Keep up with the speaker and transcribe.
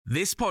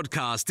This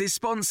podcast is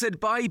sponsored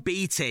by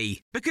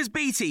BT, because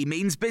BT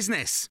means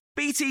business.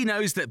 BT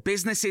knows that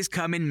businesses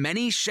come in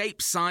many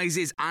shapes,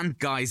 sizes and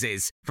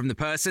guises, from the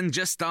person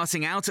just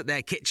starting out at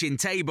their kitchen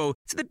table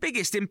to the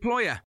biggest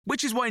employer,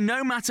 which is why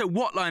no matter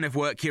what line of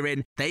work you're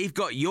in, they've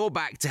got your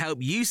back to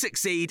help you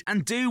succeed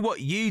and do what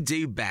you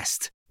do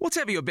best.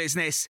 Whatever your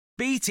business,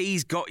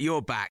 BT's got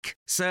your back.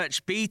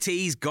 Search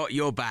BT's got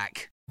your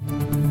back.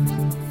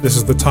 This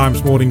is the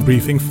Times morning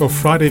briefing for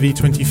Friday the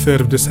 23rd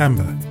of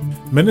December.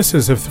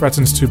 Ministers have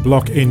threatened to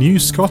block a new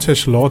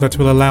Scottish law that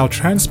will allow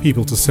trans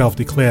people to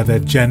self-declare their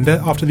gender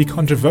after the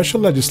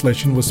controversial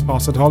legislation was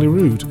passed at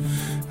Holyrood.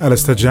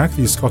 Alistair Jack,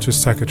 the Scottish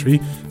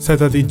Secretary, said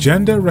that the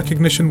Gender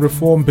Recognition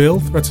Reform Bill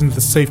threatened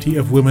the safety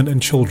of women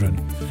and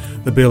children.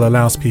 The bill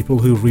allows people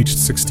who've reached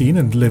 16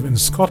 and live in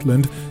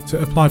Scotland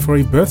to apply for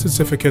a birth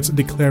certificate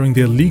declaring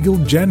their legal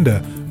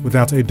gender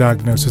without a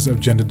diagnosis of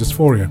gender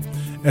dysphoria.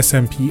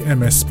 SNP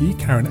MSP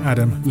Karen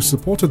Adam, who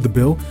supported the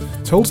bill,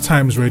 told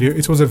Times Radio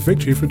it was a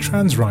victory for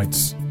trans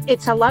rights.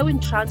 It's allowing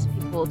trans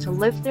people to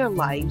live their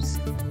lives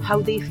how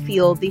they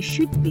feel they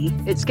should be.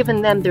 It's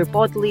given them their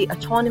bodily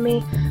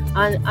autonomy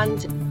and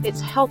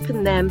it's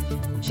helping them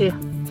to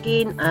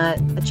gain a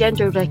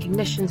gender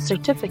recognition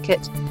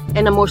certificate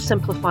in a more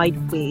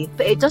simplified way.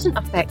 But it doesn't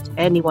affect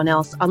anyone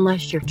else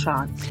unless you're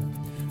trans.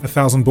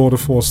 1,000 Border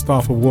Force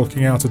staff are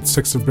walking out at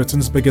 6 of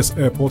Britain's biggest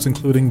airports,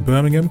 including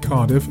Birmingham,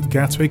 Cardiff,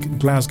 Gatwick,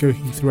 Glasgow,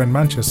 Heathrow and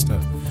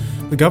Manchester.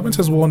 The government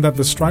has warned that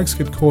the strikes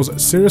could cause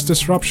serious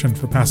disruption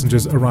for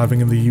passengers arriving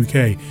in the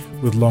UK,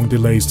 with long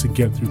delays to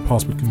get through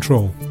passport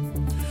control.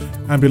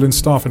 Ambulance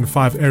staff in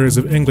 5 areas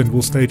of England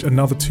will stage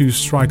another 2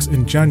 strikes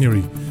in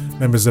January.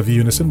 Members of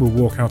Unison will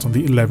walk out on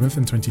the 11th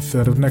and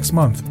 23rd of next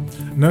month.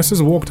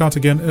 Nurses walked out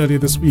again earlier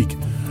this week.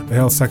 The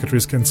Health Secretary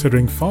is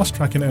considering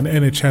fast-tracking an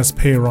NHS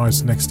pay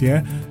rise next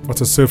year, but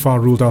has so far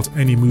ruled out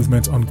any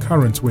movement on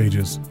current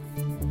wages.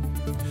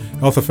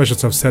 Health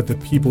officials have said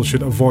that people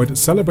should avoid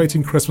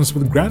celebrating Christmas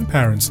with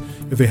grandparents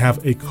if they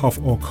have a cough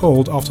or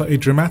cold after a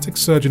dramatic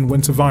surge in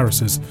winter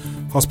viruses.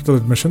 Hospital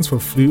admissions for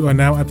flu are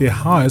now at their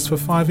highest for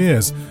 5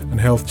 years,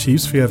 and health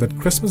chiefs fear that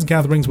Christmas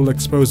gatherings will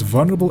expose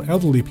vulnerable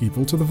elderly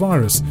people to the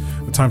virus.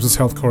 The Times'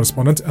 health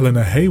correspondent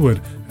Eleanor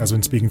Hayward has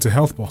been speaking to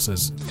health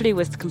bosses. Flu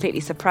was completely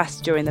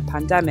suppressed during the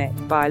pandemic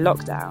by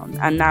lockdown,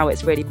 and now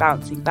it's really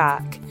bouncing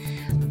back.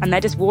 And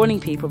they're just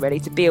warning people really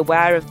to be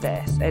aware of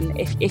this. And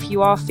if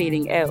you are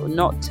feeling ill,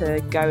 not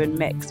to go and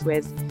mix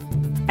with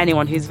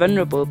anyone who's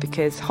vulnerable,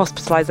 because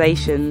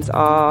hospitalisations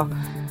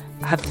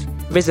have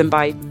risen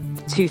by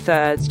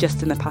 2/3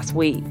 just in the past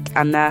week,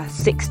 and they're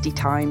 60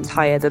 times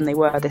higher than they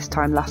were this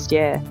time last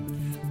year.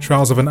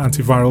 Trials of an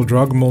antiviral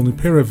drug,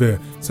 Molnupiravir,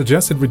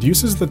 suggest it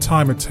reduces the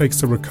time it takes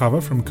to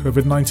recover from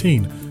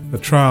COVID-19. The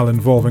trial,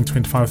 involving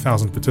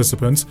 25,000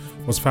 participants,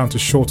 was found to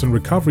shorten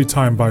recovery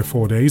time by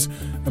 4 days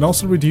and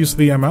also reduce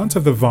the amount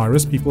of the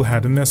virus people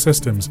had in their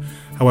systems.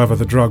 However,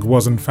 the drug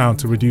wasn't found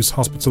to reduce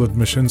hospital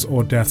admissions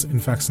or deaths in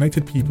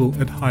vaccinated people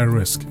at high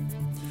risk.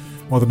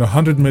 More than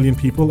 100 million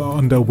people are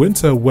under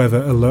winter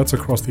weather alerts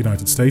across the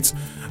United States.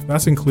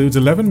 That includes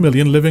 11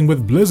 million living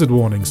with blizzard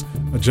warnings.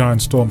 A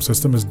giant storm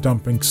system is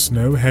dumping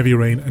snow, heavy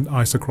rain and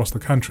ice across the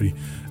country.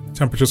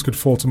 Temperatures could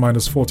fall to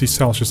minus 40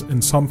 Celsius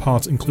in some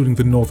parts, including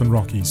the northern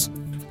Rockies.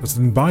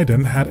 President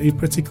Biden had a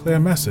pretty clear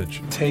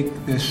message.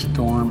 Take this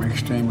storm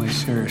extremely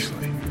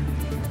seriously.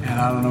 And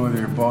I don't know whether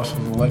your bosses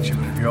will let you,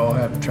 but if you all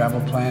have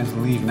travel plans,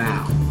 leave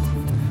now.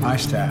 My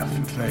staff,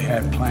 if they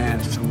had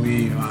plans to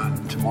leave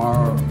on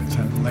tomorrow,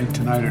 late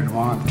tonight or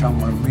tomorrow, tell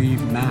them to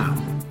leave now.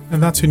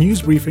 And that's your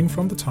news briefing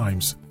from The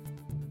Times.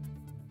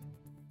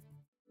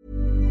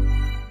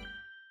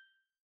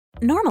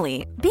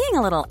 Normally, being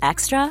a little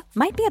extra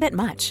might be a bit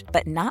much,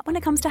 but not when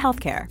it comes to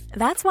healthcare.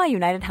 That's why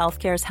United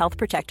Healthcare's Health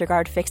Protector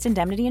Guard fixed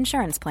indemnity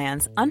insurance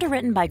plans,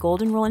 underwritten by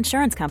Golden Rule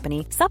Insurance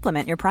Company,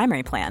 supplement your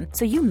primary plan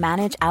so you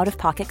manage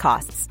out-of-pocket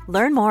costs.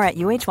 Learn more at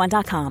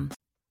uh1.com.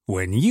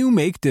 When you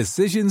make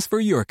decisions for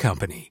your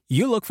company,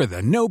 you look for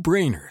the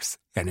no-brainers.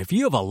 And if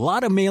you have a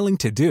lot of mailing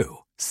to do,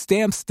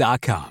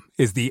 Stamps.com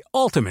is the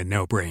ultimate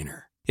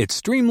no-brainer. It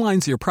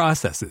streamlines your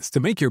processes to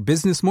make your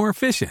business more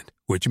efficient,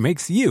 which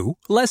makes you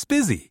less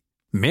busy.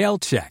 Mail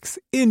checks,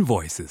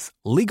 invoices,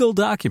 legal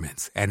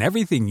documents, and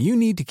everything you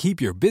need to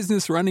keep your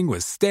business running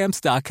with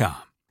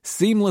Stamps.com.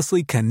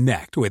 Seamlessly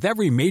connect with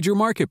every major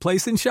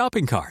marketplace and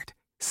shopping cart.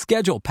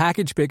 Schedule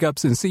package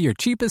pickups and see your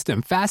cheapest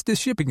and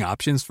fastest shipping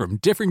options from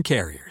different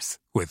carriers,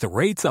 with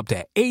rates up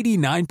to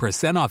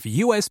 89% off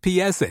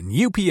USPS and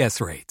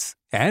UPS rates.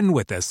 And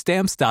with the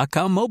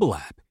Stamps.com mobile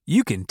app,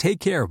 you can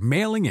take care of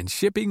mailing and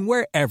shipping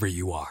wherever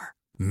you are.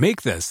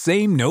 Make the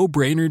same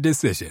no-brainer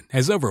decision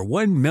as over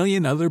 1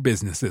 million other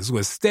businesses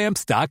with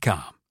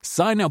Stamps.com.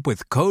 Sign up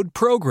with code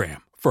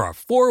PROGRAM for a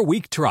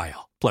 4-week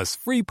trial, plus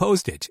free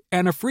postage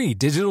and a free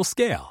digital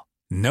scale.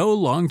 No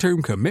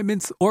long-term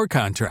commitments or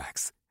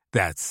contracts.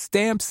 That's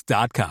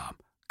Stamps.com.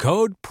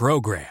 Code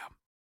PROGRAM.